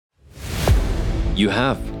You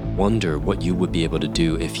have wondered what you would be able to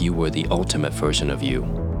do if you were the ultimate version of you,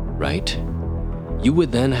 right? You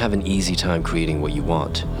would then have an easy time creating what you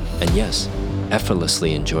want, and yes,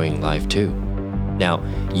 effortlessly enjoying life too. Now,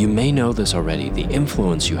 you may know this already, the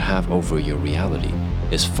influence you have over your reality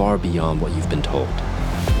is far beyond what you've been told.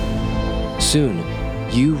 Soon,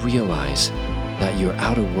 you realize that your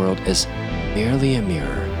outer world is merely a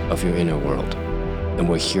mirror of your inner world, and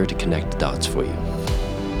we're here to connect the dots for you.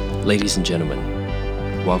 Ladies and gentlemen,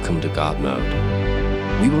 welcome to God Mode.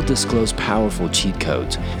 We will disclose powerful cheat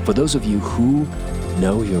codes for those of you who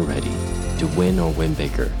know you're ready to win or win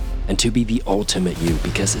bigger and to be the ultimate you,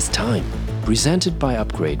 because it's time. Presented by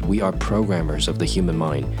Upgrade, we are programmers of the human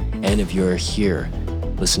mind, and if you're here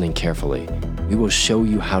listening carefully, we will show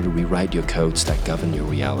you how to rewrite your codes that govern your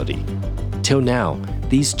reality. Till now,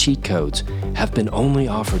 these cheat codes have been only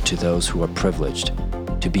offered to those who are privileged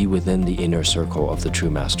to be within the inner circle of the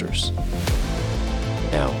true masters.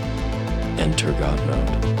 Now, enter God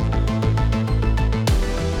Mode.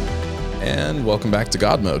 And welcome back to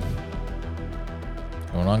God Mode.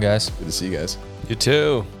 What's going on, guys? Good to see you guys. You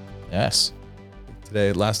too. Yes.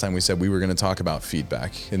 Today, last time we said we were going to talk about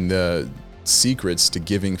feedback and the secrets to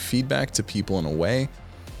giving feedback to people in a way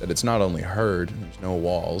that it's not only heard, there's no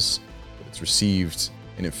walls, but it's received,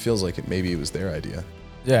 and it feels like maybe it was their idea.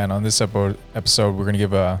 Yeah, and on this episode, we're going to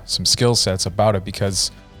give some skill sets about it,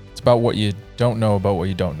 because it's about what you don't know about what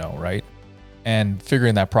you don't know, right? And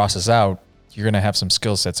figuring that process out, you're going to have some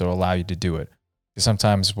skill sets that will allow you to do it. Because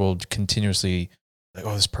sometimes we'll continuously like,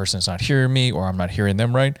 oh, this person's not hearing me, or I'm not hearing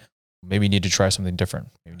them right. Maybe you need to try something different.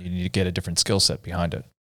 Maybe you need to get a different skill set behind it.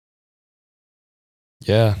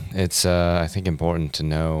 Yeah, it's I think important to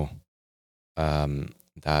know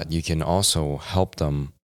that you can also help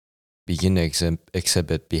them begin to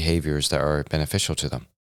exhibit behaviors that are beneficial to them.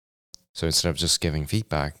 So instead of just giving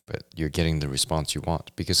feedback, but you're getting the response you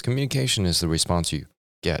want, because communication is the response you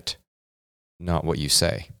get, not what you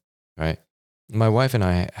say, right? My wife and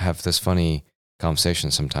I have this funny conversation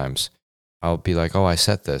sometimes. I'll be like, oh, I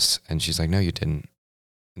said this. And she's like, no, you didn't.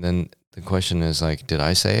 And then the question is like, did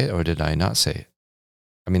I say it or did I not say it?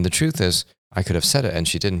 I mean, the truth is I could have said it and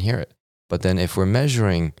she didn't hear it. But then if we're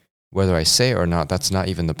measuring whether I say it or not, that's not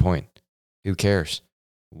even the point. Who cares?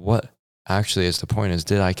 What actually is the point is,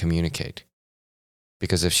 did I communicate?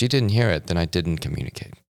 Because if she didn't hear it, then I didn't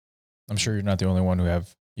communicate. I'm sure you're not the only one who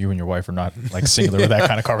have, you and your wife are not like singular with that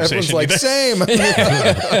kind of conversation. Everyone's like, same.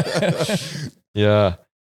 Yeah.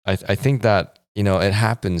 I think that, it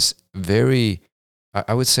happens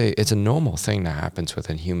I would say it's a normal thing that happens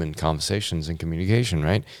within human conversations and communication,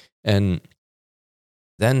 right? And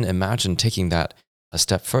then imagine taking that a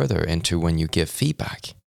step further into when you give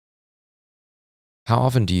feedback. How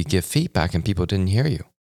often do you give feedback and people didn't hear you?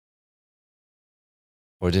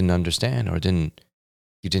 Or didn't understand, or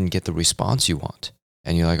you didn't get the response you want?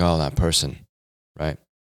 And you're like, oh, that person, right?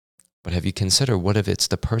 But have you considered what if it's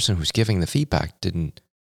the person who's giving the feedback didn't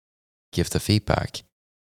give the feedback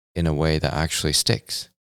in a way that actually sticks?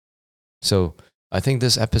 So I think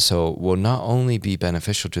this episode will not only be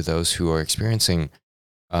beneficial to those who are experiencing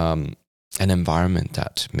an environment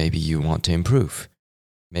that maybe you want to improve.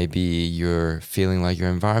 Maybe you're feeling like your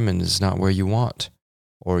environment is not where you want,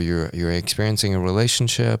 or you're experiencing a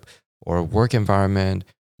relationship or a work environment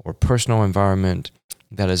or personal environment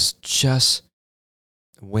that is just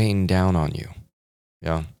weighing down on you.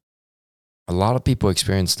 Yeah. A lot of people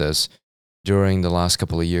experience this during the last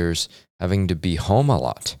couple of years, having to be home a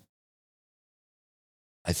lot.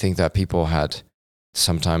 I think that people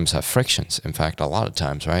sometimes have frictions. In fact, a lot of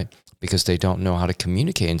times, right? Because they don't know how to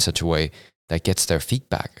communicate in such a way that gets their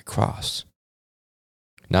feedback across.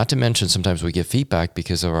 Not to mention, sometimes we give feedback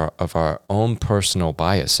because of our own personal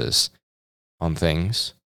biases on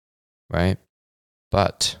things, right?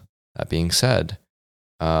 But that being said,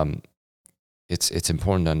 it's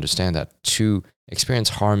important to understand that to experience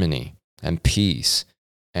harmony and peace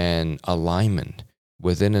and alignment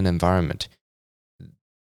within an environment,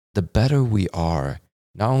 the better we are,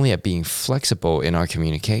 not only at being flexible in our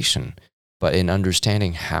communication, but in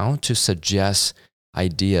understanding how to suggest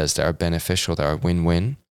ideas that are beneficial, that are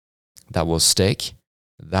win-win, that will stick.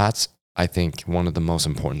 That's, I think, one of the most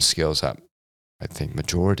important skills that I think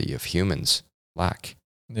majority of humans lack.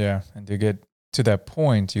 Yeah, and to get to that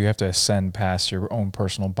point, you have to ascend past your own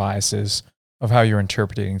personal biases of how you're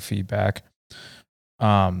interpreting feedback.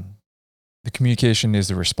 The communication is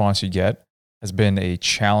the response you get has been a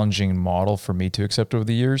challenging model for me to accept over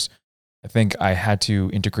the years. I think I had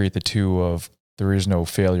to integrate the two of there is no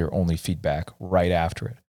failure, only feedback right after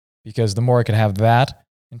it. Because the more I could have that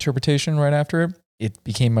interpretation right after it, it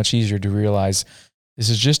became much easier to realize this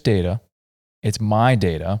is just data. It's my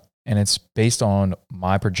data, and it's based on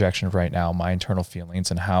my projection right now, my internal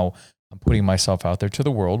feelings, and how I'm putting myself out there to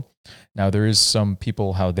the world. Now, there is some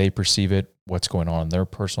people, how they perceive it, what's going on in their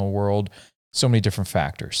personal world, so many different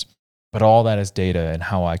factors. But all that is data and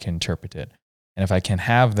how I can interpret it. And if I can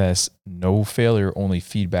have this no failure, only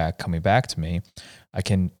feedback coming back to me, I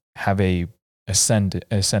can have a ascend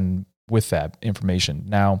with that information.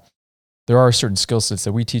 Now, there are certain skill sets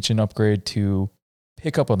that we teach in Upgrade to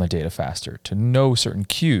pick up on the data faster, to know certain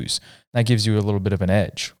cues. That gives you a little bit of an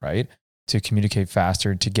edge, right? To communicate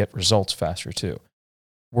faster, to get results faster too.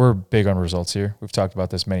 We're big on results here. We've talked about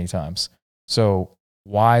this many times. So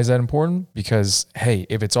why is that important? Because, hey,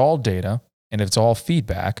 if it's all data and if it's all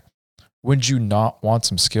feedback, wouldn't you not want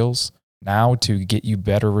some skills now to get you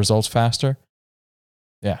better results faster?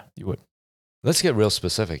 Yeah, you would. Let's get real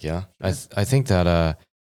specific, yeah? I think that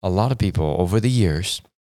a lot of people over the years,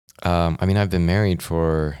 I've been married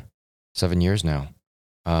for 7 years now.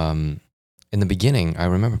 In the beginning, I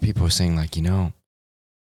remember people were saying like,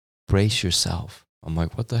 brace yourself. I'm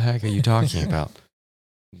like, what the heck are you talking about?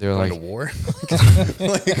 They're Going like, to war?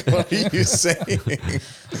 Like, what are you saying?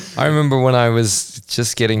 I remember when I was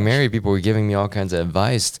just getting married, people were giving me all kinds of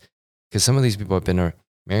advice because some of these people have been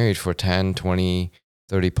married for 10, 20,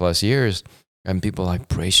 30 plus years. And people are like,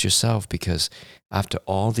 brace yourself because after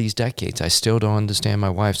all these decades, I still don't understand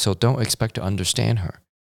my wife. So don't expect to understand her.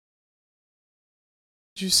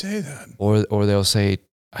 Did you say that? Or they'll say,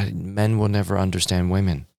 men will never understand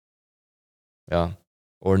women. Yeah.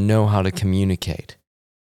 Or know how to communicate.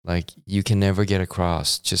 Like you can never get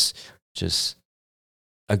across. Just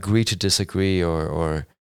agree to disagree or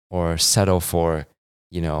settle for,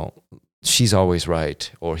 she's always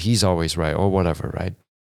right or he's always right or whatever, right?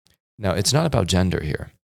 Now, it's not about gender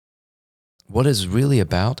here. What it's really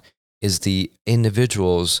about is the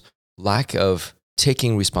individual's lack of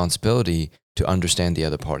taking responsibility to understand the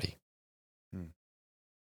other party.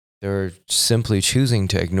 They're simply choosing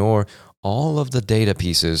to ignore all of the data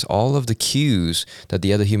pieces, all of the cues that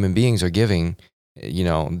the other human beings are giving,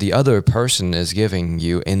 the other person is giving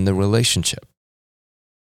you in the relationship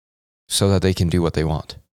so that they can do what they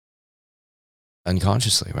want.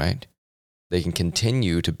 Unconsciously, right? They can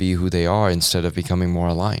continue to be who they are instead of becoming more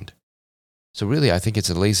aligned. So really, I think it's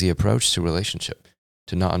a lazy approach to relationship,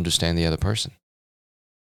 to not understand the other person.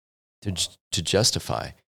 To justify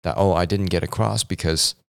that, I didn't get across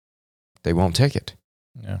because they won't take it.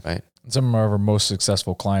 Yeah. Right? Some of our most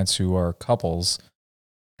successful clients who are couples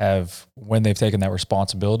have, when they've taken that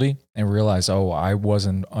responsibility and realized, I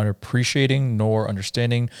wasn't appreciating nor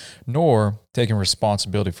understanding nor taking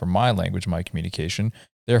responsibility for my language, my communication.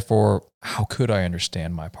 Therefore, how could I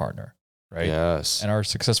understand my partner? Right? Yes. And our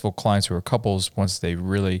successful clients who are couples, once they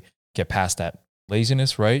really get past that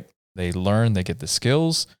laziness, right? They learn, they get the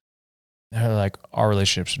skills. They're like, our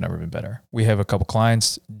relationships have never been better. We have a couple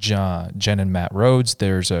clients, Jen and Matt Rhodes.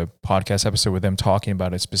 There's a podcast episode with them talking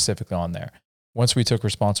about it specifically on there. Once we took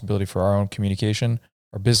responsibility for our own communication,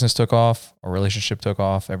 our business took off, our relationship took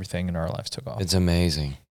off, everything in our lives took off. It's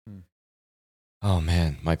amazing. Oh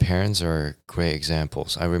man, my parents are great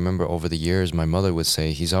examples. I remember over the years, my mother would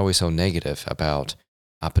say, he's always so negative about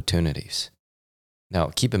opportunities. Now,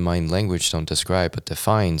 keep in mind, language don't describe, but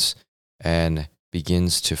defines and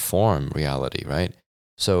begins to form reality, right?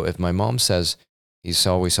 So if my mom says he's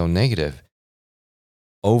always so negative,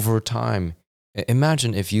 over time,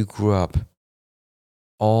 imagine if you grew up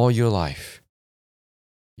all your life,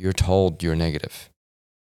 you're told you're negative.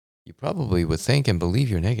 You probably would think and believe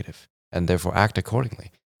you're negative and therefore act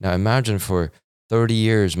accordingly. Now imagine for 30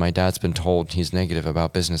 years, my dad's been told he's negative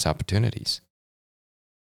about business opportunities.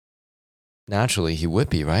 Naturally, he would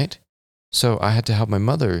be, right? So I had to help my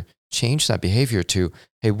mother change that behavior to,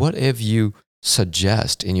 hey, what if you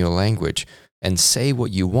suggest in your language and say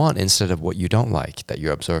what you want instead of what you don't like that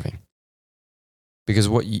you're observing? Because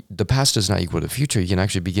the past does not equal the future. You can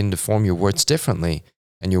actually begin to form your words differently,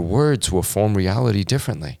 and your words will form reality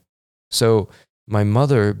differently. So my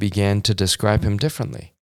mother began to describe him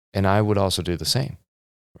differently, and I would also do the same,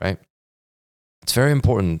 right? It's very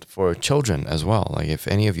important for children as well. Like if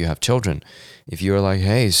any of you have children, if you're like,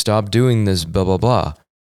 hey, stop doing this, blah, blah, blah,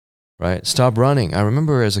 right? Stop running. I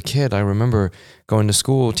remember as a kid, going to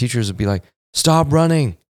school, teachers would be like, stop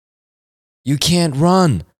running. You can't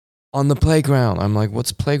run on the playground. I'm like,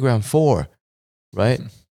 what's playground for? Right?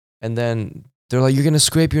 And then they're like, you're going to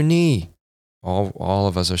scrape your knee. All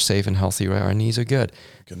of us are safe and healthy, right? Our knees are good.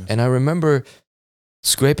 Goodness. And I remember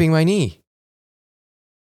scraping my knee.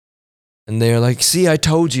 And they're like, see, I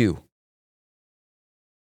told you.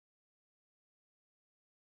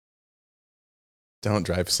 Don't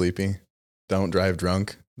drive sleepy. Don't drive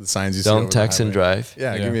drunk. The signs you see over Don't the text and highway. drive.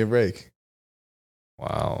 Yeah, Yeah. give me a break.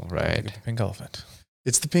 Wow, right. Look at the pink elephant.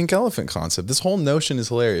 It's the pink elephant concept. This whole notion is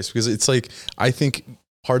hilarious because it's like, I think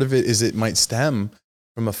part of it is it might stem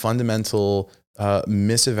from a fundamental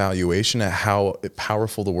misevaluation at how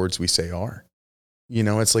powerful the words we say are. You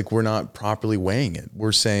know, it's like we're not properly weighing it.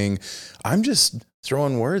 We're saying, I'm just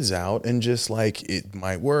throwing words out and just like, it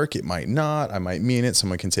might work, it might not, I might mean it,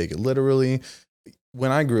 someone can take it literally.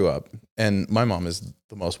 When I grew up, and my mom is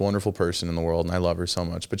the most wonderful person in the world and I love her so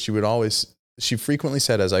much, but she frequently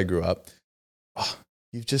said as I grew up, oh,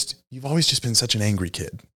 you've always just been such an angry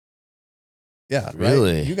kid. Yeah.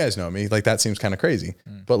 Really? Right? You guys know me. Like that seems kind of crazy.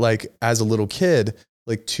 Mm. But like as a little kid,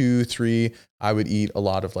 like 2, 3, I would eat a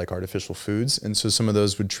lot of like artificial foods. And so some of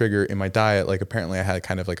those would trigger in my diet. Like apparently I had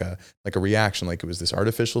kind of like a reaction, like it was this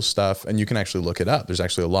artificial stuff. And you can actually look it up. There's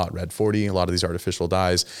actually a lot, Red 40, a lot of these artificial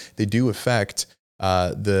dyes, they do affect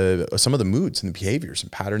some of the moods and the behaviors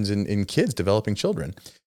and patterns in kids, developing children.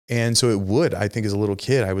 And so it would, I think as a little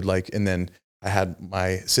kid, I would like, and then I had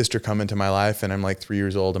my sister come into my life and I'm like 3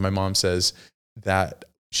 years old. And my mom says that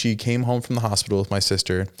she came home from the hospital with my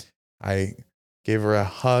sister. I gave her a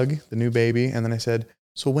hug, the new baby. And then I said,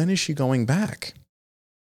 so when is she going back?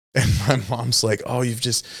 And my mom's like, oh,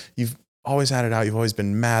 you've always had it out. You've always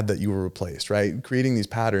been mad that you were replaced, right? Creating these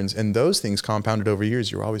patterns. And those things compounded over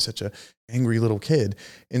years. You were always such a angry little kid.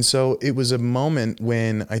 And so it was a moment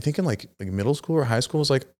when I think in like middle school or high school, I was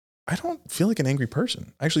like, I don't feel like an angry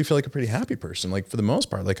person. I actually feel like a pretty happy person. Like for the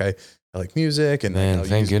most part, like I like music and Man,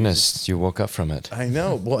 thank goodness you woke up from it. I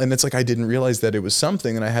know. Well, and it's like, I didn't realize that it was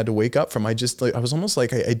something and I had to wake up from. I was almost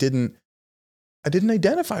like, I didn't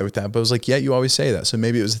identify with that, but I was like, yeah, you always say that. So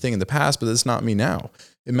maybe it was a thing in the past, but that's not me now.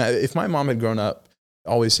 If my mom had grown up,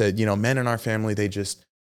 always said, you know, men in our family,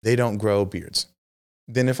 they don't grow beards.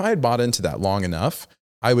 Then if I had bought into that long enough,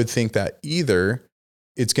 I would think that either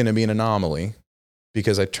it's going to be an anomaly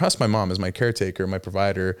because I trust my mom as my caretaker, my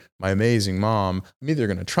provider, my amazing mom. I'm either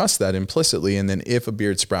going to trust that implicitly. And then if a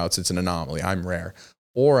beard sprouts, it's an anomaly. I'm rare.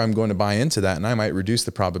 Or I'm going to buy into that and I might reduce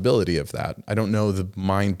the probability of that. I don't know the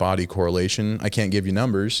mind-body correlation. I can't give you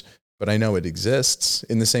numbers, but I know it exists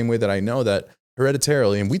in the same way that I know that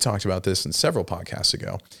hereditarily, and we talked about this in several podcasts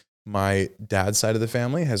ago, my dad's side of the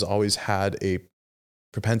family has always had a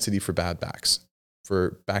propensity for bad backs,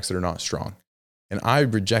 for backs that are not strong. And I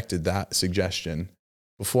rejected that suggestion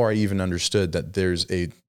before I even understood that there's a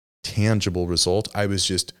tangible result. I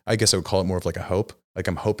guess I would call it more of like a hope. Like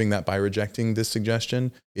I'm hoping that by rejecting this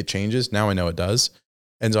suggestion, it changes. Now I know it does.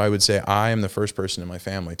 And so I would say I am the first person in my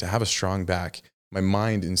family to have a strong back. My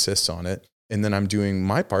mind insists on it. And then I'm doing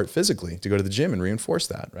my part physically to go to the gym and reinforce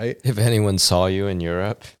that, right? If anyone saw you in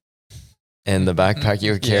Europe and the backpack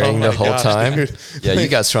you were carrying the whole time, dude. yeah, you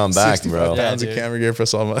got strong back, 65 bro. pounds Yeah, of dude. camera gear for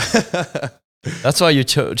some. That's why you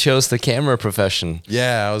chose the camera profession.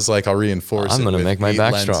 Yeah, I was like, I'll reinforce. I'm it gonna with make my 8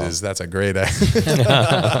 back lenses. strong. That's a great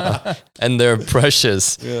idea. And they're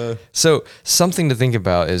precious. Yeah. So something to think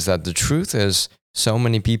about is that the truth is so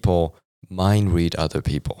many people mind read other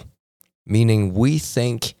people, meaning we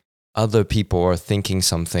think other people are thinking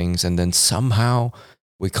some things and then somehow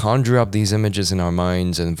we conjure up these images in our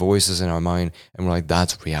minds and voices in our mind and we're like,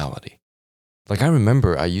 that's reality. Like I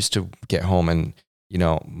remember I used to get home and, you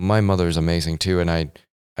know, my mother is amazing too. And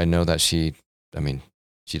I know that she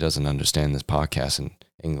doesn't understand this podcast in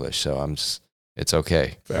English. So it's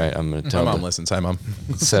okay. Fair. Right. I'm going to My tell mom them. listens. Hi, Mom.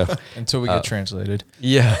 So Until we get translated.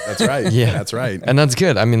 yeah. That's right. Yeah. That's right. And that's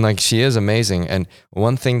good. I mean, like she is amazing. And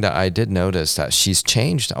one thing that I did notice that she's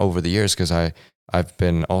changed over the years because I've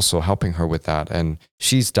been also helping her with that. And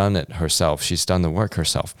she's done it herself. She's done the work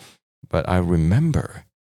herself. But I remember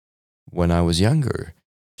when I was younger,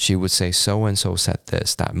 she would say, so-and-so said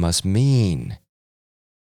this. That must mean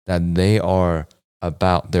that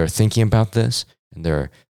they're thinking about this and they're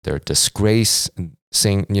disgracing,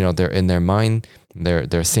 you know, they're in their mind,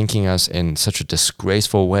 they're thinking us in such a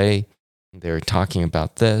disgraceful way. They're talking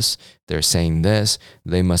about this, they're saying this,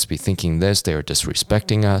 they must be thinking this, they're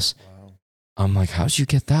disrespecting us. Wow. I'm like, how'd you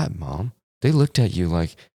get that, Mom? They looked at you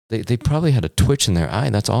like, they probably had a twitch in their eye,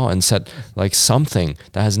 that's all, and said like something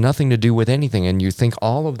that has nothing to do with anything. And you think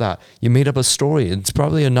all of that, you made up a story. It's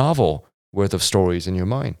probably a novel worth of stories in your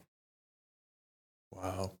mind.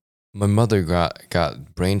 Wow. My mother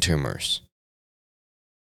got brain tumors,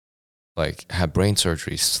 like had brain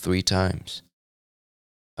surgeries 3 times.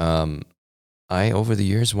 I, over the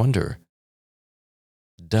years, wonder,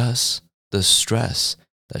 does the stress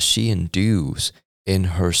that she endues in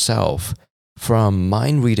herself from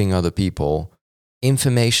mind reading other people,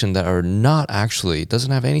 information that are not actually,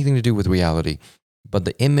 doesn't have anything to do with reality, but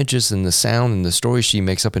the images and the sound and the story she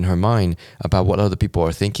makes up in her mind about what other people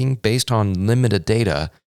are thinking based on limited data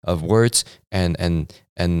of words and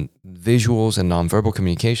visuals and nonverbal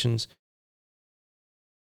communications.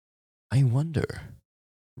 I wonder,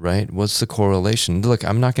 right? What's the correlation? Look,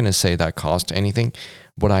 I'm not going to say that caused anything.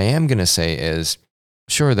 What I am going to say is,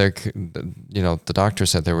 sure, the doctor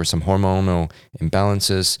said there were some hormonal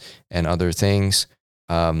imbalances and other things.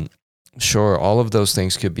 Sure, all of those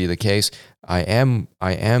things could be the case. I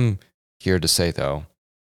am here to say, though,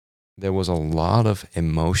 there was a lot of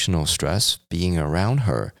emotional stress being around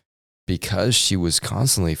her because she was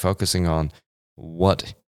constantly focusing on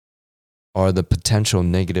what are the potential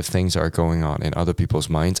negative things that are going on in other people's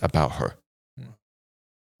minds about her.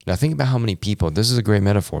 Now think about how many people, this is a great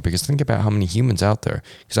metaphor, because think about how many humans out there,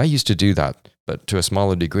 because I used to do that, but to a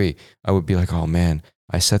smaller degree. I would be like, oh man,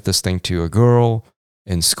 I said this thing to a girl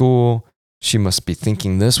in school. She must be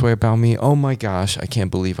thinking this way about me. Oh my gosh, I can't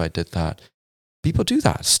believe I did that. People do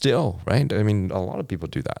that still, right? I mean, a lot of people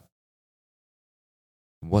do that.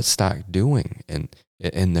 What's that doing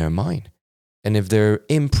in their mind? And if they're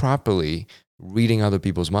improperly reading other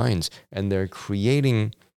people's minds and they're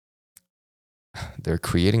creating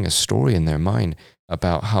a story in their mind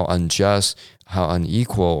about how unjust, how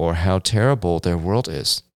unequal, or how terrible their world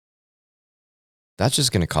is, that's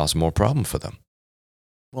just going to cause more problem for them.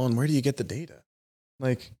 Well, and where do you get the data?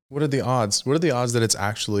 Like, what are the odds? What are the odds that it's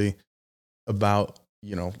actually about,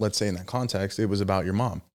 let's say in that context, it was about your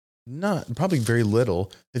mom? Probably very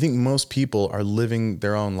little. I think most people are living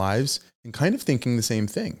their own lives and kind of thinking the same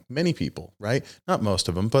thing. Many people, right? Not most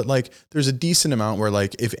of them, but like there's a decent amount where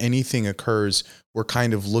like if anything occurs, we're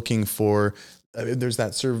kind of looking for, there's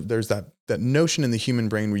that notion in the human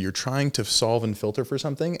brain where you're trying to solve and filter for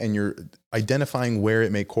something and you're identifying where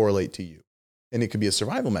it may correlate to you. And it could be a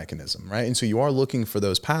survival mechanism, right? And so you are looking for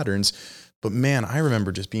those patterns. But man, I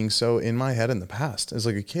remember just being so in my head in the past as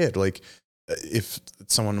like a kid, like if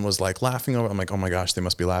someone was like laughing over, I'm like, oh my gosh, they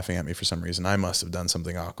must be laughing at me for some reason. I must have done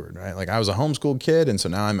something awkward, right? Like I was a homeschooled kid. And so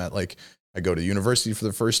now I'm at like, I go to university for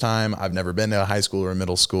the first time. I've never been to a high school or a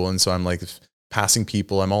middle school. And so I'm like passing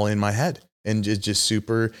people, I'm all in my head and just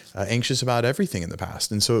super anxious about everything in the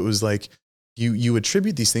past. And so it was like, you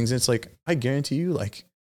attribute these things. And it's like, I guarantee you like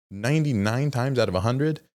 99 times out of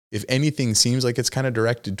 100, if anything seems like it's kind of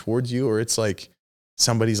directed towards you, or it's like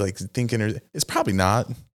somebody's like thinking, or it's probably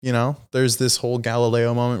not. There's this whole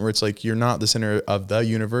Galileo moment where it's like, you're not the center of the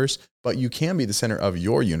universe, but you can be the center of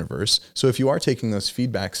your universe. So if you are taking those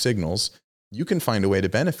feedback signals, you can find a way to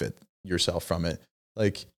benefit yourself from it.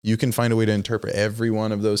 Like you can find a way to interpret every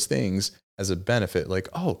one of those things as a benefit. Like,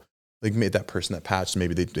 oh, like maybe that person that patched,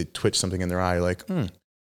 maybe they twitched something in their eye. Like,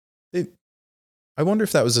 I wonder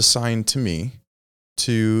if that was a sign to me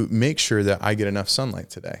to make sure that I get enough sunlight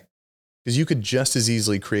today. Because you could just as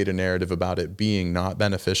easily create a narrative about it being not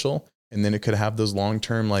beneficial, and then it could have those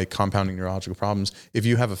long-term like compounding neurological problems. If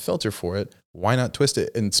you have a filter for it, why not twist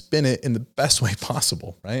it and spin it in the best way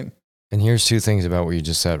possible, right? And here's two things about what you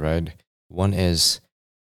just said, right? One is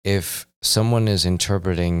if someone is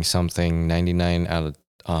interpreting something 99 out of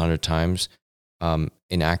 100 times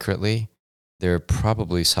inaccurately, they're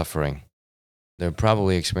probably suffering. They're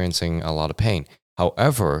probably experiencing a lot of pain.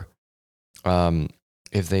 However,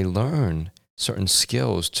 if they learn certain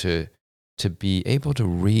skills to be able to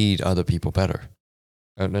read other people better,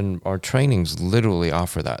 and our trainings literally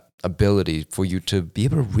offer that ability for you to be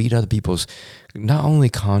able to read other people's not only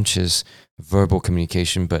conscious verbal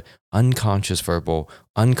communication, but unconscious verbal,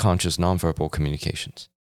 unconscious nonverbal communications,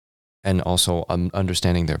 and also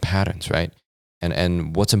understanding their patterns, right?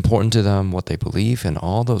 And what's important to them, what they believe, and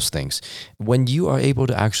all those things. When you are able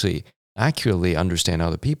to actually accurately understand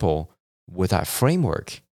other people with that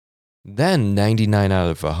framework, then 99 out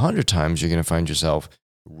of 100 times, you're going to find yourself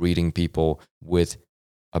reading people with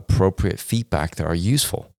appropriate feedback that are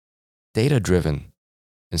useful, data-driven,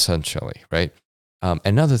 essentially, right?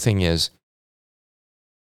 Another thing is,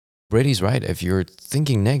 Brady's right. If you're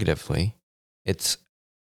thinking negatively, it's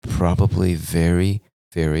probably very,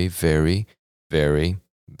 very, very, very,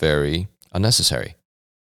 very unnecessary.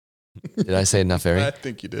 Did I say enough very? I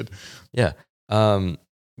think you did. Yeah.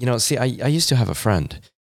 See, I used to have a friend,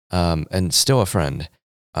 and still a friend.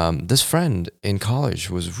 This friend in college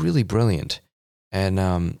was really brilliant. And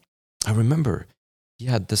I remember he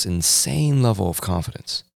had this insane level of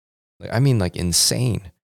confidence. Like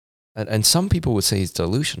insane. And some people would say he's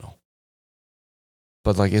delusional.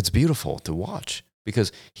 But it's beautiful to watch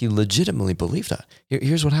because he legitimately believed that.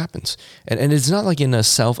 Here's what happens. And it's not like in a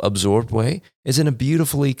self-absorbed way. It's in a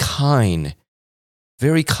beautifully kind,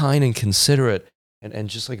 very kind and considerate and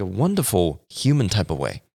just like a wonderful human type of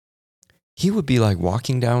way. he would be like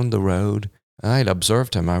walking down the road. And I'd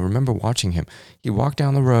observed him. I remember watching him. He'd walk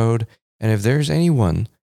down the road, and if there's anyone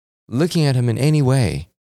looking at him in any way,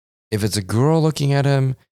 if it's a girl looking at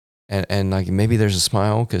him, and like maybe there's a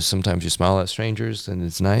smile, because sometimes you smile at strangers and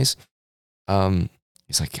it's nice.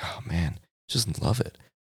 He's like, oh man, just love it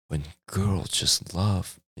when girls just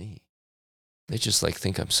love me. They just like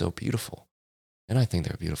think I'm so beautiful, and I think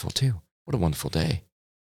they're beautiful too. What a wonderful day.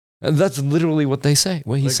 And that's literally what they say.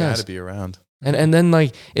 What he says. Gotta be around. And then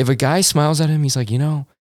like if a guy smiles at him, he's like,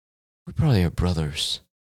 we probably are brothers,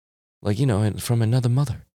 like and from another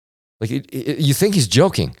mother. Like you think he's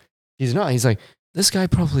joking. He's not. He's like, this guy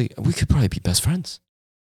we could probably be best friends.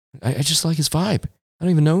 I just like his vibe. I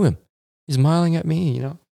don't even know him. He's smiling at me,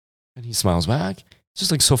 and he smiles back. It's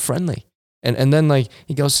just like so friendly. And then like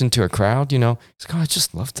he goes into a crowd, he's like, oh, I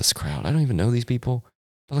just love this crowd. I don't even know these people,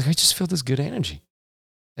 but like I just feel this good energy.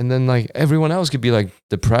 And then like everyone else could be like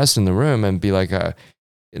depressed in the room and be like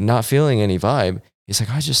not feeling any vibe. He's like,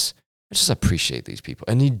 I just appreciate these people,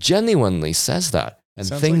 and he genuinely says that and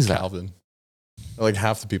Sounds things like that. Calvin. Like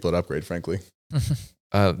half the people at Upgrade, frankly.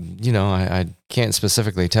 I can't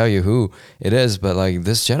specifically tell you who it is, but like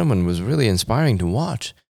this gentleman was really inspiring to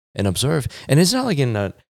watch and observe. And it's not like in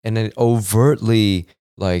an overtly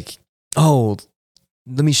like, oh,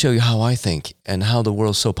 let me show you how I think and how the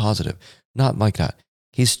world's so positive. Not like that.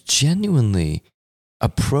 He's genuinely,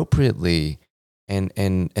 appropriately, and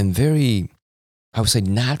very, I would say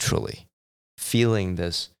naturally, feeling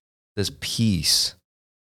this peace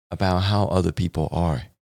about how other people are,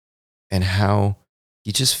 and how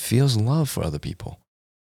he just feels love for other people,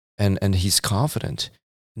 and he's confident,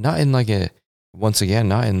 not in like a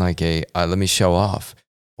let me show off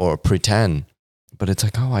or pretend, but it's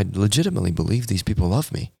like, oh, I legitimately believe these people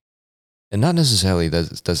love me, and not necessarily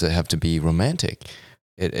does it have to be romantic.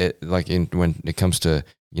 It like when it comes to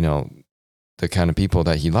the kind of people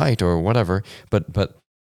that he liked or whatever, but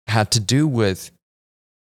had to do with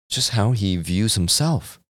just how he views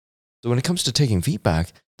himself. So when it comes to taking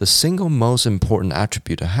feedback, the single most important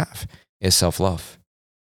attribute to have is self-love.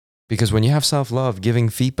 Because when you have self-love, giving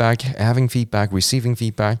feedback, having feedback, receiving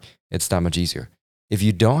feedback, it's that much easier. If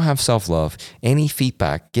you don't have self-love, any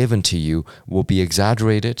feedback given to you will be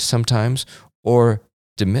exaggerated sometimes or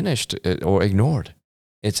diminished or ignored.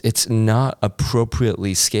 It's not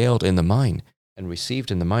appropriately scaled in the mind and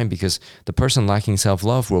received in the mind, because the person lacking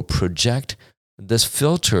self-love will project this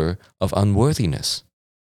filter of unworthiness.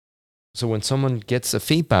 So when someone gets a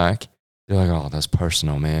feedback, they're like, oh, that's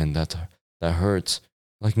personal, man. That hurts.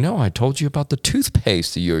 Like, no, I told you about the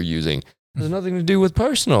toothpaste that you're using. It has nothing to do with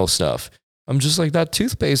personal stuff. I'm just like, that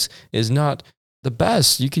toothpaste is not the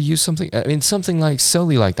best. You could use something like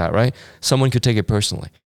silly like that, right? Someone could take it personally.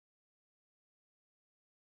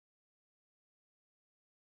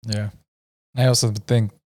 Yeah. I also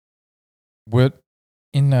think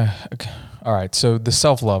all right, so the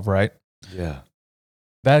self-love, right? Yeah.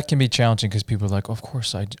 That can be challenging because people are like, of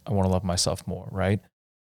course, I want to love myself more, right?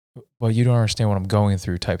 But you don't understand what I'm going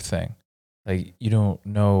through type thing. Like, you don't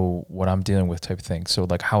know what I'm dealing with type thing. So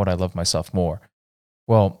like, how would I love myself more?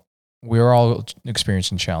 Well, we're all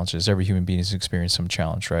experiencing challenges. Every human being has experienced some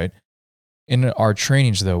challenge, right? In our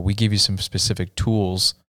trainings, though, we give you some specific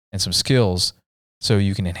tools and some skills so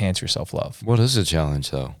you can enhance your self-love. What is a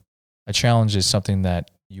challenge, though? A challenge is something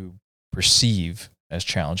that you perceive as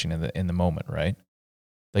challenging in the moment, right?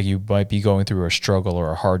 Like, you might be going through a struggle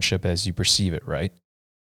or a hardship as you perceive it, right?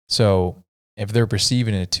 So if they're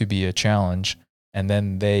perceiving it to be a challenge, and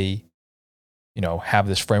then they, have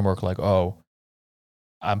this framework like, oh,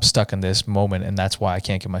 I'm stuck in this moment, and that's why I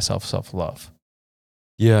can't give myself self-love.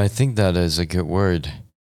 Yeah, I think that is a good word,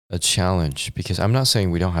 a challenge, because I'm not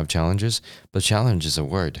saying we don't have challenges, but challenge is a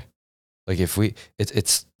word. Like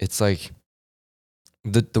it's like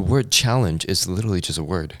the word challenge is literally just a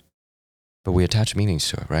word, but we attach meanings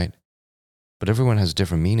to it, right? But everyone has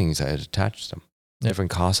different meanings that it attaches them,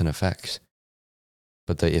 different cause and effects.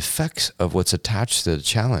 But the effects of what's attached to the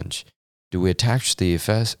challenge, do we attach the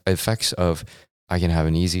effects of, I can have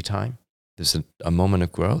an easy time, this is a moment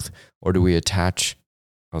of growth, or do we attach,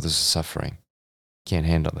 oh, this is suffering, can't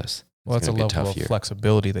handle this. Well, that's a level of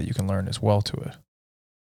flexibility that you can learn as well to it.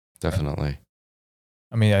 Definitely.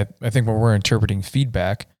 I mean, I think when we're interpreting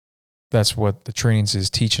feedback, that's what the trainings is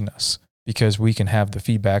teaching us, because we can have the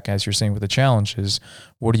feedback, as you're saying with the challenge, is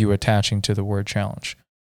what are you attaching to the word challenge?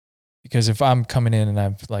 Because if I'm coming in and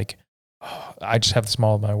I'm like, oh, I just have this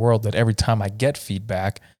model of my world that every time I get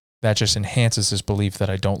feedback, that just enhances this belief that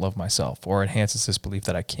I don't love myself, or enhances this belief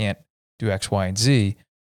that I can't do X, Y, and Z,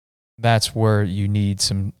 that's where you need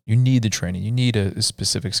the training. You need a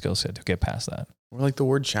specific skill set to get past that. Or like the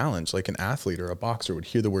word challenge, like an athlete or a boxer would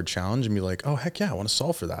hear the word challenge and be like, oh, heck yeah, I want to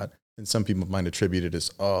solve for that. And some people might attribute it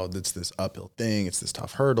as, oh, it's this uphill thing. It's this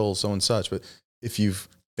tough hurdle, so and such. But if you've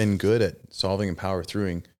been good at solving and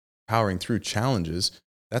powering through challenges,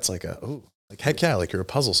 that's like heck yeah, like you're a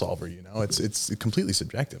puzzle solver, you know, it's completely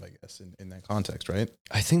subjective, I guess, in that context, right?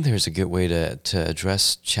 I think there's a good way to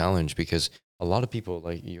address challenge, because a lot of people,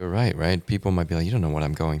 like, you're right? People might be like, you don't know what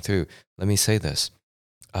I'm going through. Let me say this.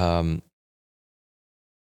 You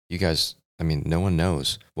guys, I mean, no one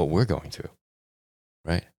knows what we're going through,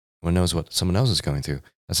 right? No one knows what someone else is going through.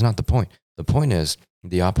 That's not the point. The point is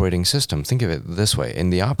the operating system. Think of it this way. In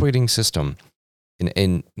the operating system,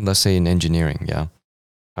 in let's say in engineering, yeah?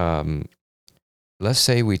 Let's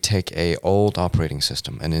say we take a old operating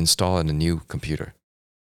system and install it in a new computer.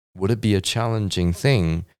 Would it be a challenging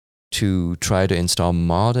thing to try to install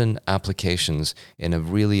modern applications in a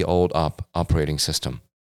really old operating system?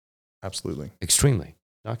 Absolutely. Extremely.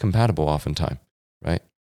 Not compatible oftentimes, right?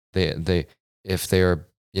 If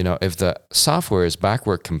the software is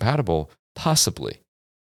backward compatible, possibly.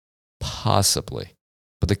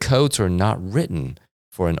 But the codes are not written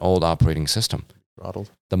for an old operating system.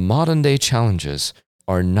 Throttled. The modern day challenges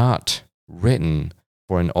are not written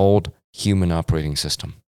for an old human operating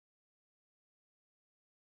system.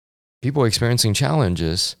 People experiencing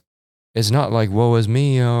challenges, it's not like, woe is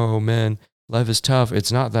me, oh man, life is tough.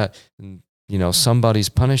 It's not that, somebody's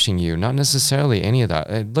punishing you. Not necessarily any of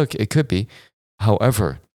that. Look, it could be.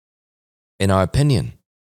 However, in our opinion,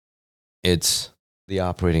 it's the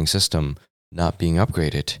operating system not being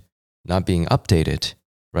upgraded, not being updated,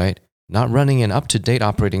 right? Not running an up-to-date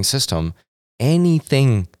operating system.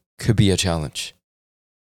 Anything could be a challenge.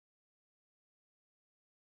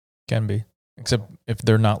 Can be. Except if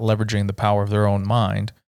they're not leveraging the power of their own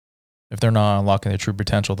mind, if they're not unlocking their true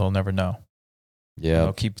potential, they'll never know. Yeah.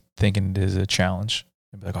 They'll keep thinking it is a challenge.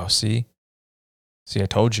 They'll be like, oh, see, I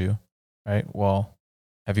told you, right? Well,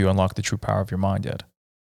 have you unlocked the true power of your mind yet?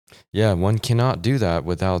 Yeah, one cannot do that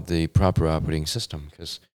without the proper operating system,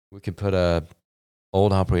 because we could put a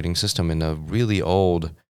old operating system in a really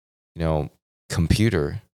old,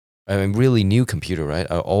 computer. I mean, really new computer, right?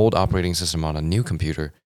 An old operating system on a new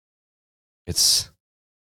computer. It's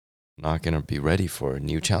not going to be ready for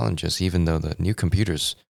new challenges, even though the new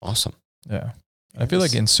computer's awesome. Yeah. I feel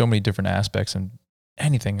like in so many different aspects and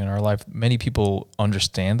anything in our life, many people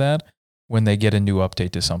understand that when they get a new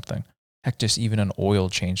update to something. Heck, just even an oil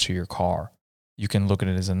change to your car. You can look at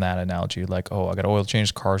it as in that analogy, like, oh, I got oil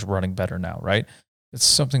change, car's running better now, right? It's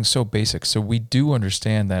something so basic. So we do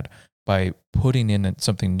understand that by putting in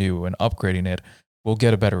something new and upgrading it, we'll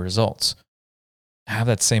get a better results. Have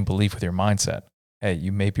that same belief with your mindset. Hey,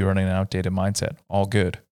 you may be running an outdated mindset. All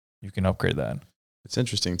good. You can upgrade that. It's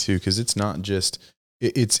interesting too, because it's not just,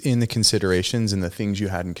 it's in the considerations and the things you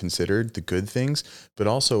hadn't considered, the good things, but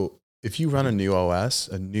also if you run a new OS,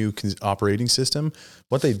 a new operating system,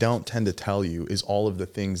 what they don't tend to tell you is all of the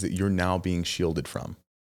things that you're now being shielded from,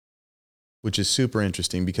 which is super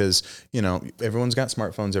interesting because, everyone's got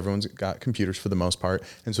smartphones, everyone's got computers for the most part.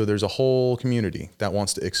 And so there's a whole community that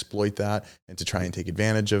wants to exploit that and to try and take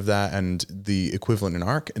advantage of that. And the equivalent in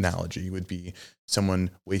our analogy would be someone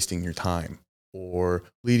wasting your time or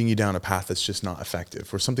leading you down a path that's just not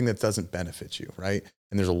effective or something that doesn't benefit you, right?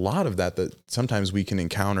 And there's a lot of that sometimes we can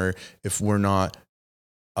encounter if we're not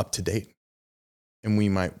up to date. And we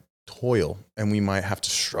might toil and we might have to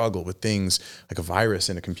struggle with things like a virus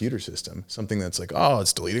in a computer system, something that's like, oh,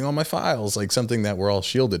 it's deleting all my files, like something that we're all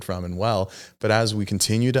shielded from and well. But as we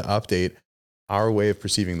continue to update our way of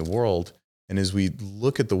perceiving the world, and as we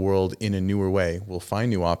look at the world in a newer way, we'll find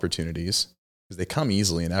new opportunities because they come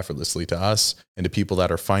easily and effortlessly to us and to people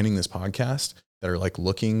that are finding this podcast, that are like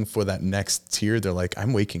looking for that next tier. They're like,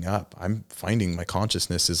 I'm waking up. I'm finding my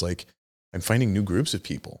consciousness is like, I'm finding new groups of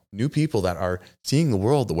people, new people that are seeing the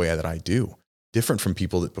world the way that I do, different from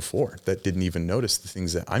people that before that didn't even notice the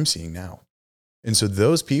things that I'm seeing now. And so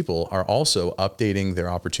those people are also updating their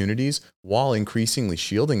opportunities while increasingly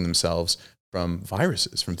shielding themselves from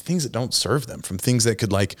viruses, from things that don't serve them, from things that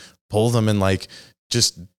could like pull them and like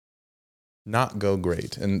just not go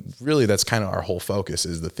great. And really that's kind of our whole focus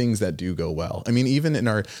is the things that do go well. I mean, even in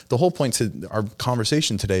the whole point to our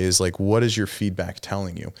conversation today is like, what is your feedback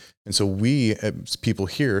telling you? And so we, as people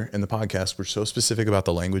here in the podcast, we're so specific about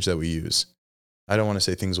the language that we use. I don't want to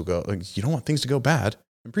say things will go, like, you don't want things to go bad.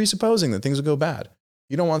 I'm presupposing that things will go bad.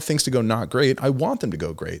 You don't want things to go not great. I want them to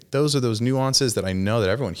go great. Those are those nuances that I know that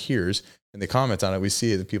everyone hears and they comment on it. We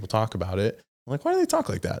see it and people talk about it. I'm like, why do they talk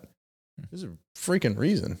like that? There's a freaking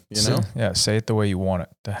reason, you know? Yeah, say it the way you want it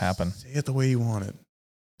to happen. Say it the way you want it.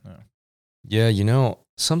 Yeah,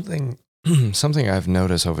 something something I've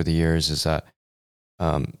noticed over the years is that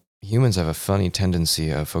humans have a funny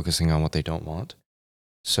tendency of focusing on what they don't want.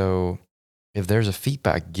 So if there's a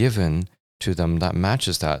feedback given to them that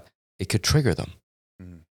matches that, it could trigger them.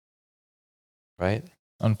 Right?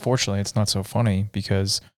 Unfortunately, it's not so funny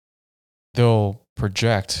because they'll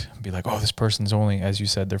project and be like, oh, this person's only, as you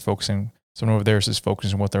said, someone over there is just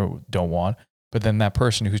focusing on what they don't want. But then that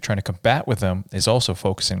person who's trying to combat with them is also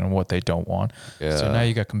focusing on what they don't want. Yeah. So now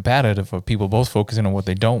you got combative of people both focusing on what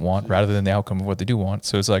they don't want rather than the outcome of what they do want.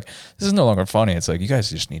 So it's like, this is no longer funny. It's like, you guys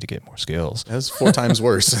just need to get more skills. That's 4 times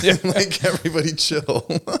worse. Like, everybody chill.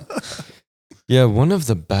 Yeah, one of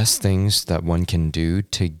the best things that one can do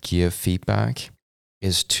to give feedback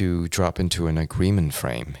is to drop into an agreement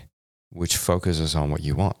frame, which focuses on what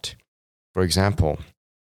you want. For example,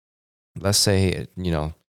 let's say,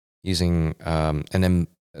 using an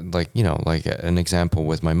example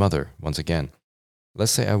with my mother, once again,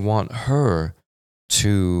 let's say I want her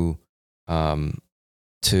to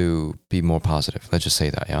be more positive. Let's just say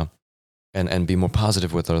that, yeah? And be more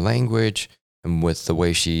positive with her language and with the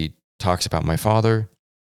way she talks about my father.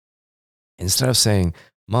 Instead of saying,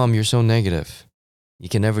 Mom, you're so negative. You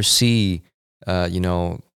can never see,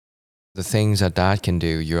 the things that Dad can do.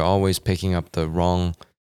 You're always picking up the wrong,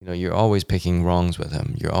 you're always picking wrongs with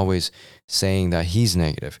him. You're always saying that he's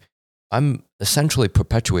negative. I'm essentially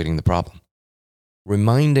perpetuating the problem.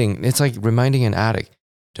 It's like reminding an addict,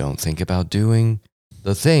 don't think about doing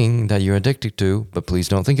the thing that you're addicted to, but please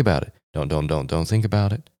don't think about it. Don't think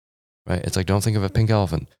about it. Right? It's like, don't think of a pink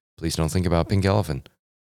elephant. Please don't think about a pink elephant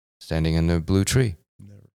standing in a blue tree.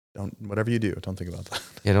 Whatever you do, don't think about that.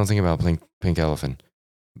 Yeah, don't think about a pink elephant.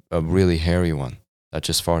 A really hairy one that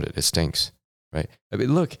just farted. It stinks, right? I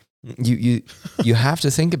mean, look, you have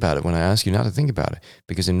to think about it when I ask you not to think about it.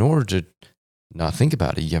 Because in order to not think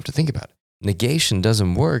about it, you have to think about it. Negation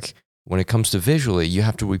doesn't work when it comes to visually. You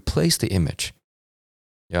have to replace the image.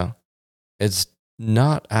 Yeah? It's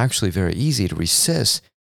not actually very easy to resist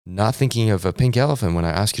not thinking of a pink elephant when I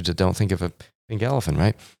ask you to don't think of a pink elephant,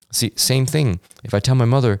 right? See, same thing. If I tell my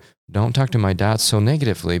mother, don't talk to my dad so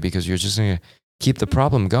negatively because you're just going to keep the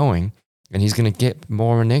problem going and he's going to get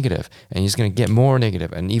more negative and he's going to get more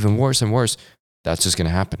negative and even worse and worse, that's just going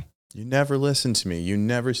to happen. You never listen to me. You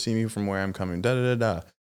never see me from where I'm coming.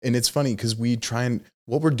 And it's funny because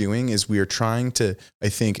what we're doing is we are trying to, I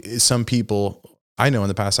think some people, I know in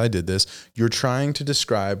the past I did this, you're trying to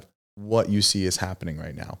describe what you see is happening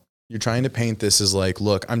right now. You're trying to paint this as like,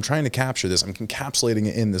 look, I'm trying to capture this. I'm encapsulating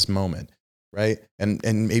it in this moment, right? And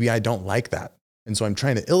maybe I don't like that. And so I'm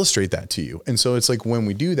trying to illustrate that to you. And so it's like when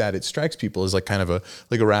we do that, it strikes people as like kind of a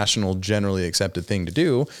rational, generally accepted thing to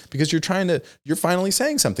do because you're finally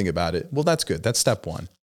saying something about it. Well, that's good. That's step one.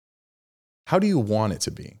 How do you want it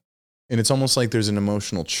to be? And it's almost like there's an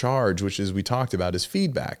emotional charge, which is we talked about is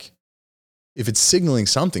feedback. If it's signaling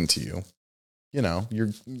something to you,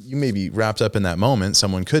 you may be wrapped up in that moment.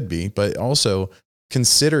 Someone could be, but also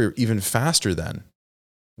consider even faster then,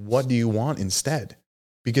 what do you want instead?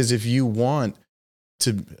 Because if you want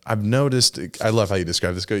to, I've noticed, I love how you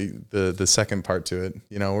describe this, the second part to it,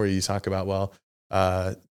 where you talk about,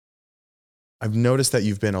 I've noticed that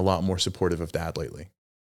you've been a lot more supportive of Dad lately.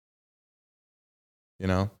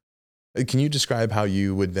 Can you describe how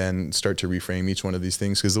you would then start to reframe each one of these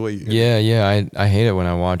things? Because the way I hate it when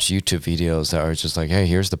I watch YouTube videos that are just like, hey,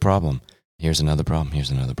 here's the problem. Here's another problem. Here's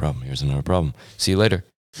another problem. Here's another problem. See you later.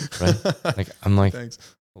 Right? I'm like, thanks.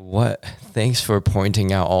 What? Thanks for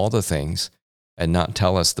pointing out all the things and not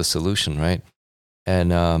tell us the solution, right?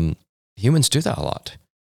 And humans do that a lot.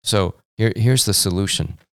 So here's the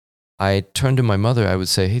solution. I turn to my mother. I would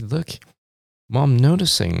say, hey, look, Mom,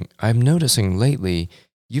 I'm noticing lately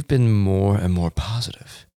you've been more and more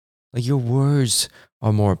positive. Like your words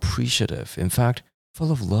are more appreciative. In fact, full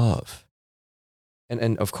of love.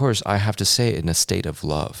 And of course, I have to say it in a state of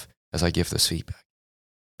love as I give this feedback.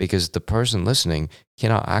 Because the person listening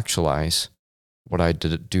cannot actualize what I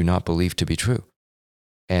do not believe to be true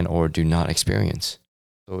and or do not experience.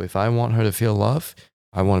 So if I want her to feel love,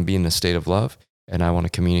 I want to be in a state of love and I want to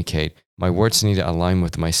communicate. My words need to align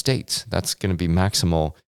with my states. That's going to be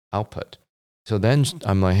maximal output. So then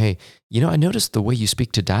I'm like, hey, I noticed the way you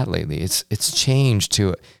speak to Dad lately. It's changed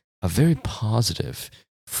to a very positive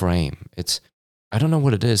frame. I don't know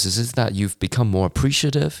what it is. Is it that you've become more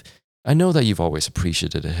appreciative? I know that you've always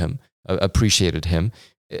appreciated him.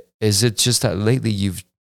 Is it just that lately you've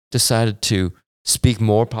decided to speak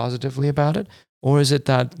more positively about it? Or is it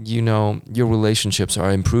that, your relationships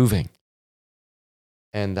are improving?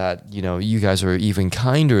 and that, you know, you guys are even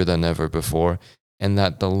kinder than ever before, and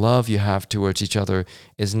that the love you have towards each other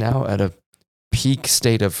is now at a peak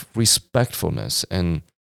state of respectfulness and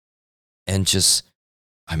just,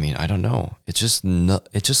 I mean, I don't know. It's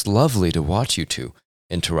just lovely to watch you two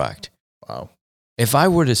interact. Wow. If I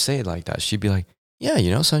were to say it like that, she'd be like, "Yeah,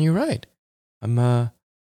 you know, son, you're right. I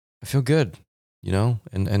feel good, you know,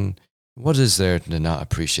 and what is there to not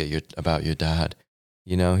appreciate about your dad?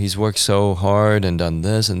 You know, he's worked so hard and done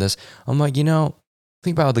this and this." I'm like, you know,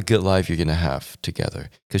 think about the good life you're going to have together,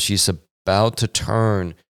 because she's about to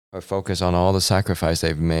turn her focus on all the sacrifice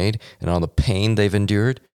they've made and all the pain they've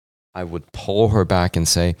endured. I would pull her back and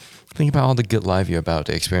say, think about all the good life you're about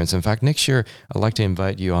to experience. In fact, next year, I'd like to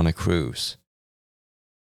invite you on a cruise.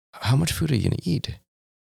 How much food are you going to eat?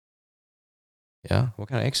 Yeah. What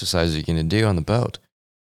kind of exercise are you going to do on the boat?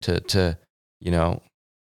 To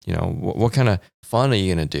what kind of fun are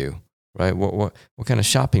you going to do? Right? What kind of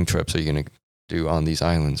shopping trips are you going to do on these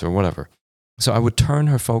islands or whatever? So I would turn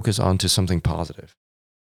her focus onto something positive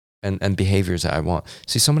and behaviors that I want.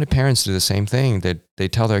 See, so many parents do the same thing. They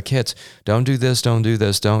tell their kids, don't do this,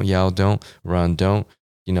 don't yell, don't run, don't,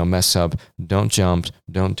 mess up, don't jump,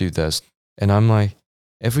 don't do this. And I'm like,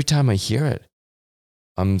 every time I hear it,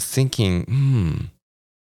 I'm thinking,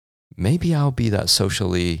 maybe I'll be that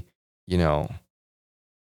socially,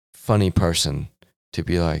 funny person to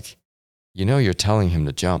be like, you're telling him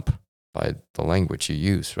to jump by the language you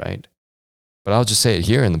use, right? But I'll just say it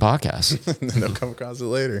here in the podcast. And they'll come across it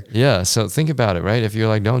later. Yeah. So think about it, right? If you're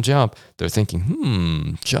like, don't jump, they're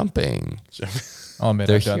thinking, jumping. I'll admit,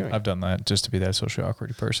 They're I've done that just to be that socially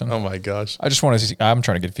awkward person. Oh my gosh. I just want to see, I'm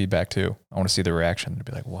trying to get feedback too. I want to see the reaction to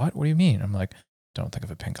be like, what? What do you mean? I'm like, don't think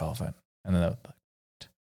of a pink elephant. And then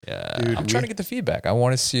Yeah. Dude, I'm trying to get the feedback. I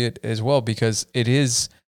want to see it as well, because it is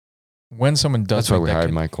when someone does. That's why we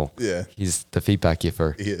hired Michael. Yeah. He's the feedback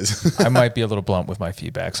giver. He is. I might be a little blunt with my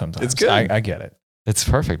feedback sometimes. It's good. I get it. It's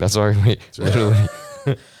perfect. That's why we literally.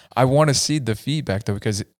 I want to see the feedback though,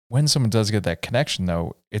 because when someone does get that connection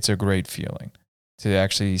though, it's a great feeling to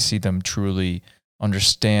actually see them truly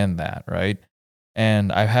understand that, right?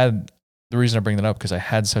 And the reason I bring that up, because I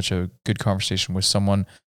had such a good conversation with someone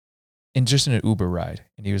in an Uber ride.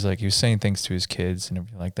 And he was saying things to his kids and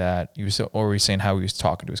everything like that. He was always saying how he was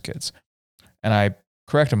talking to his kids. And I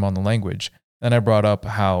correct him on the language. Then I brought up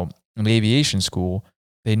how in the aviation school,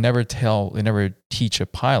 they never teach a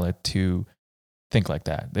pilot to think like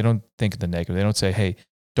that. They don't think of the negative. They don't say, hey,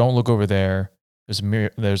 don't look over there. There's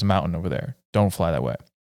a mountain over there. Don't fly that way.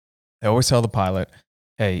 They always tell the pilot,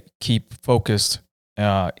 hey, keep focused,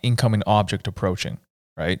 incoming object approaching,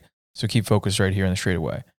 right? So keep focused right here in the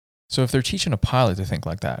straightaway. So if they're teaching a pilot to think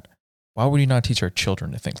like that, why would you not teach our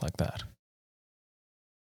children to think like that?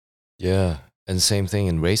 Yeah. And same thing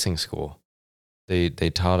in racing school. They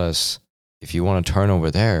taught us, if you want to turn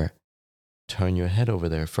over there, turn your head over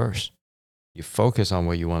there first. You focus on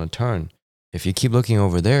where you want to turn. If you keep looking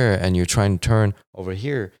over there and you're trying to turn over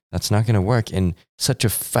here, that's not going to work. In such a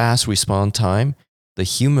fast response time, the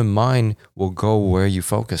human mind will go where you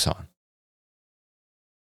focus on.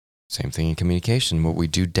 Same thing in communication, what we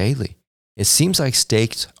do daily. It seems like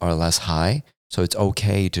stakes are less high, so it's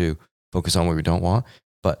okay to focus on what we don't want,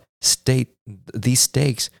 but these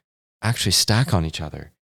stakes actually stack on each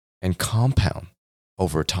other and compound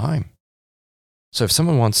over time. So if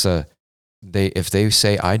someone wants if they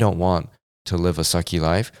say, I don't want to live a sucky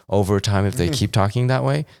life, over time, if they keep talking that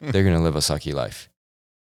way, they're going to live a sucky life.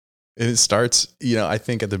 And it starts, I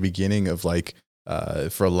think at the beginning of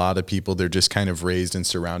for a lot of people, they're just kind of raised and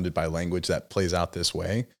surrounded by language that plays out this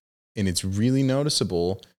way. And it's really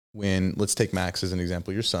noticeable when, let's take Max as an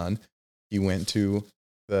example, your son. He went to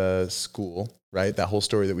the school, right? That whole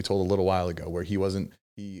story that we told a little while ago, where he was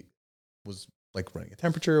like running a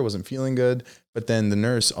temperature, wasn't feeling good. But then the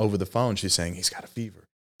nurse over the phone, she's saying, he's got a fever.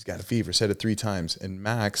 He's got a fever, said it 3 times. And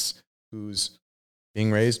Max, who's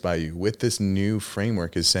being raised by you with this new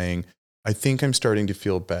framework, is saying, I think I'm starting to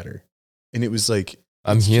feel better. And it was like,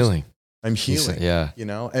 I'm healing. I'm healing. Yeah.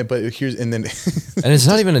 But and then. And it's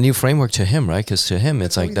not even a new framework to him, right? Because to him,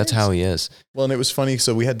 it's like, that's how he is. Well, and it was funny.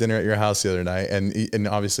 So we had dinner at your house the other night, and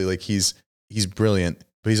obviously like he's brilliant,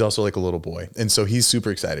 but he's also like a little boy. And so he's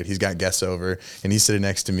super excited. He's got guests over and he's sitting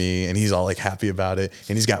next to me and he's all like happy about it.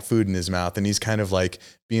 And he's got food in his mouth and he's kind of like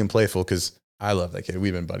being playful, because I love that kid.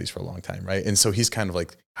 We've been buddies for a long time, right? And so he's kind of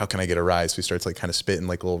like, how can I get a rise? So he starts like kind of spitting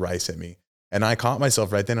like little rice at me. And I caught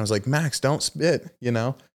myself right then. I was like, Max, don't spit, And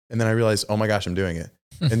then I realized, oh my gosh, I'm doing it.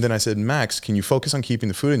 And then I said, Max, can you focus on keeping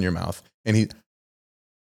the food in your mouth? And he,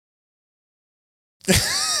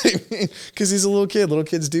 Because he's a little kid. Little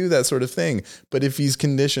kids do that sort of thing. But if he's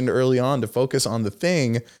conditioned early on to focus on the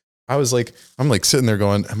thing, I'm like sitting there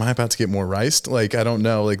going, am I about to get more riced? Like, I don't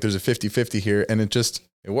know. Like, there's a 50-50 here. And it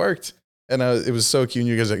worked. And it was so cute. And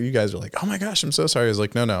you guys are like, oh my gosh, I'm so sorry. I was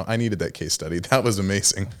like, no, I needed that case study. That was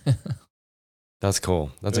amazing. That's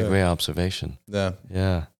cool. That's a great observation. Yeah.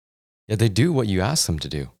 Yeah. Yeah, they do what you ask them to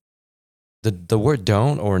do. The word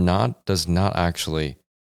don't or not does not actually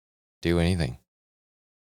do anything.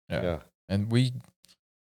 Yeah. And we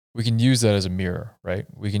can use that as a mirror, right?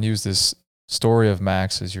 We can use this story of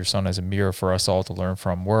Max as your son as a mirror for us all to learn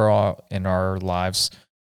from. Where all in our lives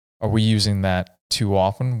are we using that too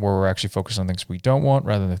often, where we're actually focused on things we don't want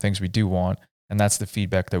rather than the things we do want? And that's the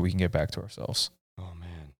feedback that we can get back to ourselves. Oh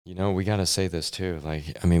man, we got to say this too.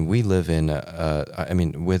 Like, I mean, we live in,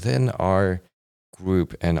 within our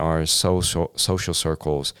group and our social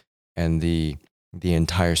circles and the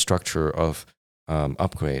entire structure of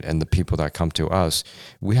Upgrade and the people that come to us,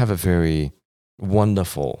 we have a very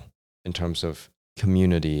wonderful in terms of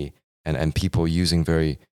community and people using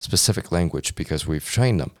very specific language because we've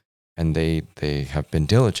trained them and they have been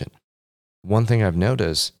diligent. One thing I've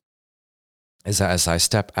noticed is that as I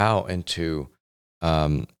step out into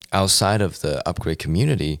outside of the Upgrade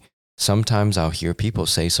community, sometimes I'll hear people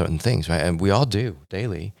say certain things, right? And we all do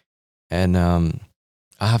daily. And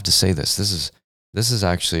I have to say this is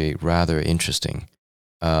actually rather interesting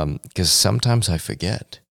because sometimes I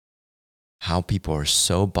forget how people are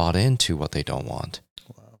so bought into what they don't want.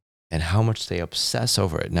 Wow. And how much they obsess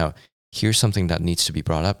over it. Now, here's something that needs to be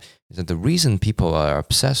brought up, is that the reason people are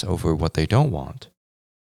obsessed over what they don't want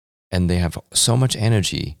and they have so much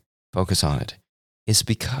energy focused on it is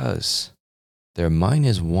because their mind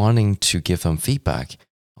is wanting to give them feedback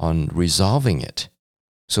on resolving it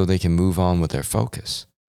so they can move on with their focus.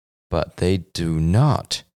 But they do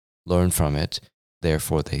not learn from it,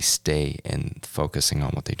 therefore they stay in focusing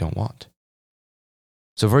on what they don't want.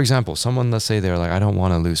 So for example, someone, let's say they're like, I don't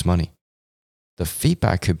want to lose money. The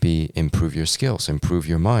feedback could be improve your skills, improve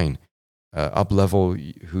your mind, up-level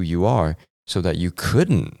who you are so that you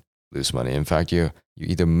couldn't lose money. In fact, you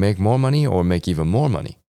either make more money or make even more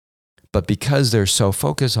money. But because they're so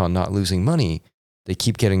focused on not losing money, they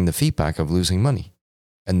keep getting the feedback of losing money.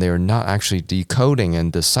 And they're not actually decoding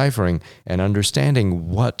and deciphering and understanding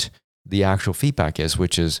what the actual feedback is,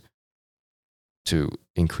 which is to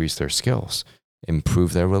increase their skills,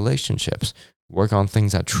 improve their relationships, work on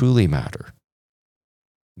things that truly matter.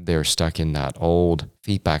 They're stuck in that old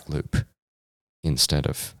feedback loop instead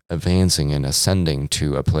of advancing and ascending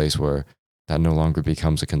to a place where that no longer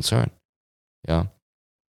becomes a concern. Yeah.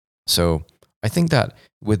 So I think that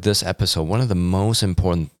with this episode, one of the most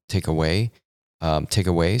important takeaways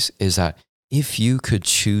is that if you could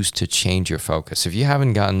choose to change your focus, if you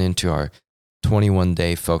haven't gotten into our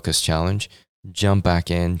 21-day focus challenge, jump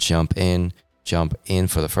in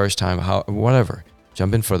for the first time, whatever,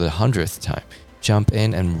 jump in for the 100th time, jump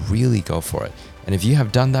in and really go for it. And if you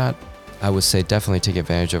have done that, I would say definitely take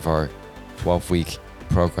advantage of our 12-week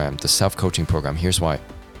program, the self-coaching program. Here's why.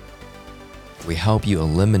 We help you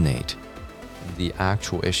eliminate the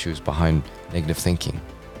actual issues behind negative thinking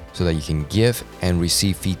so that you can give and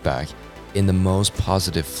receive feedback in the most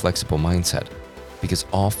positive, flexible mindset. Because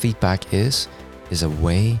all feedback is a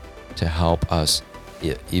way to help us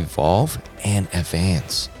evolve and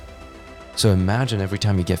advance. So imagine every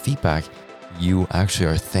time you get feedback, you actually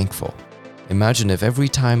are thankful. Imagine if every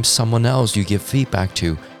time someone else you give feedback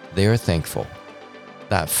to, they're thankful.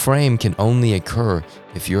 That frame can only occur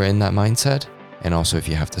if you're in that mindset and also if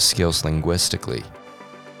you have the skills linguistically.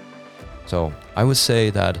 So I would say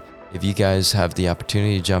that if you guys have the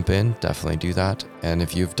opportunity to jump in, definitely do that. And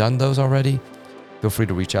if you've done those already, feel free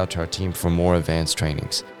to reach out to our team for more advanced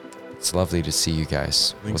trainings. It's lovely to see you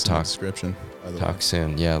guys. Links in the description. Talk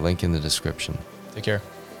soon. Yeah, link in the description. Take care.